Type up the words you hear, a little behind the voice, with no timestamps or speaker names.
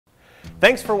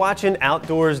Thanks for watching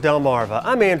Outdoors Delmarva.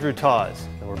 I'm Andrew Tawes,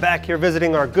 and we're back here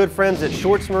visiting our good friends at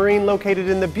Shorts Marine, located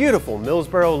in the beautiful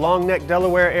Millsboro, Long Neck,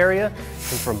 Delaware area.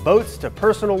 And from boats to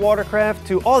personal watercraft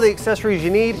to all the accessories you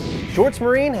need, Shorts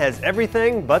Marine has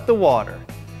everything but the water.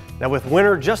 Now, with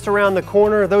winter just around the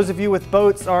corner, those of you with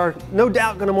boats are no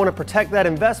doubt going to want to protect that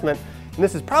investment. And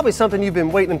this is probably something you've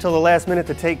been waiting until the last minute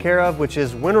to take care of, which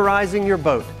is winterizing your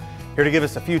boat. Here to give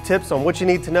us a few tips on what you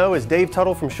need to know is Dave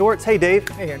Tuttle from Shorts. Hey, Dave.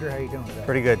 Hey, Andrew. How you doing today?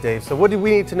 Pretty good, Dave. So what do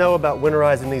we need to know about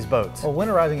winterizing these boats? Well,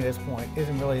 winterizing at this point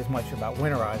isn't really as much about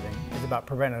winterizing. It's about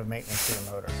preventative maintenance to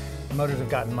the motor. The motors have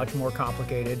gotten much more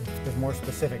complicated. There's more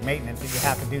specific maintenance that you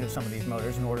have to do to some of these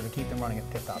motors in order to keep them running at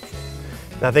tip-top shape.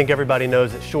 Now, I think everybody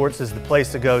knows that Shorts is the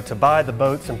place to go to buy the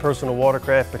boats and personal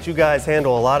watercraft, but you guys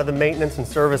handle a lot of the maintenance and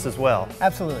service as well.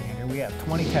 Absolutely, Andrew. We have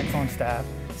 20 techs on staff.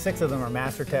 6 of them are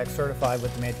master techs certified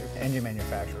with the major engine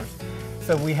manufacturers.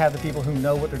 So we have the people who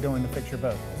know what they're doing to fix your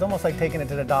boat. It's almost like taking it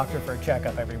to the doctor for a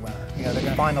checkup every winter. You know, they're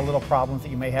going to find the little problems that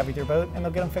you may have with your boat and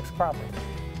they'll get them fixed properly.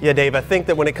 Yeah, Dave, I think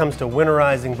that when it comes to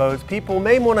winterizing boats, people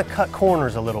may want to cut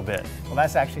corners a little bit. Well,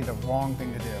 that's actually the wrong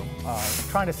thing to do.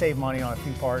 Trying to save money on a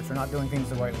few parts or not doing things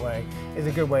the right way is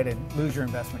a good way to lose your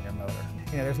investment in your motor.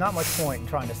 You know, there's not much point in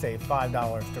trying to save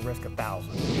 $5 to risk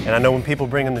 $1,000. And I know when people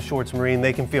bring in the Shorts Marine,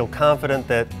 they can feel confident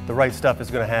that the right stuff is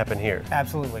going to happen here.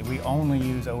 Absolutely. We only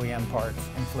use OEM parts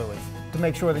and fluids to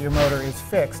make sure that your motor is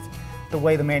fixed the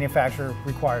way the manufacturer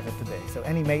requires it to be. So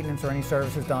any maintenance or any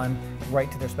service is done right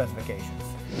to their specifications.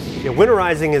 Yeah,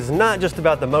 winterizing is not just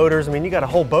about the motors. I mean, you got a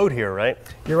whole boat here, right?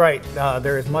 You're right.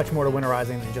 There is much more to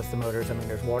winterizing than just the motors. I mean,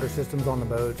 there's water systems on the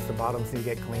boats, the bottoms need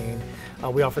to get clean.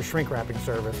 We offer shrink wrapping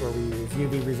service where we use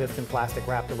UV resistant plastic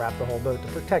wrap to wrap the whole boat to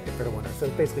protect it for the winter. So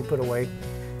it's basically put away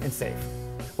and safe.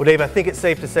 Well, Dave, I think it's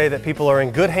safe to say that people are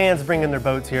in good hands bringing their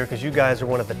boats here because you guys are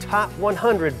one of the top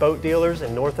 100 boat dealers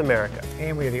in North America.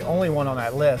 And we are the only one on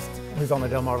that list who's on the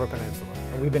Delmarva Peninsula.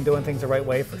 We've been doing things the right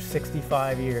way for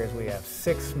 65 years. We have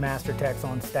 6 master techs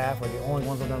on staff. We're the only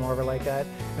ones on Delmarva like that.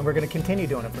 And we're going to continue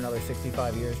doing it for another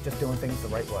 65 years, just doing things the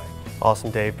right way.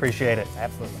 Awesome, Dave. Appreciate it.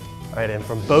 Absolutely. All right, and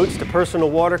from boats to personal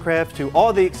watercraft to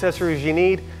all the accessories you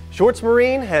need, Shorts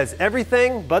Marine has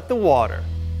everything but the water.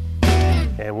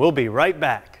 And we'll be right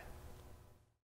back.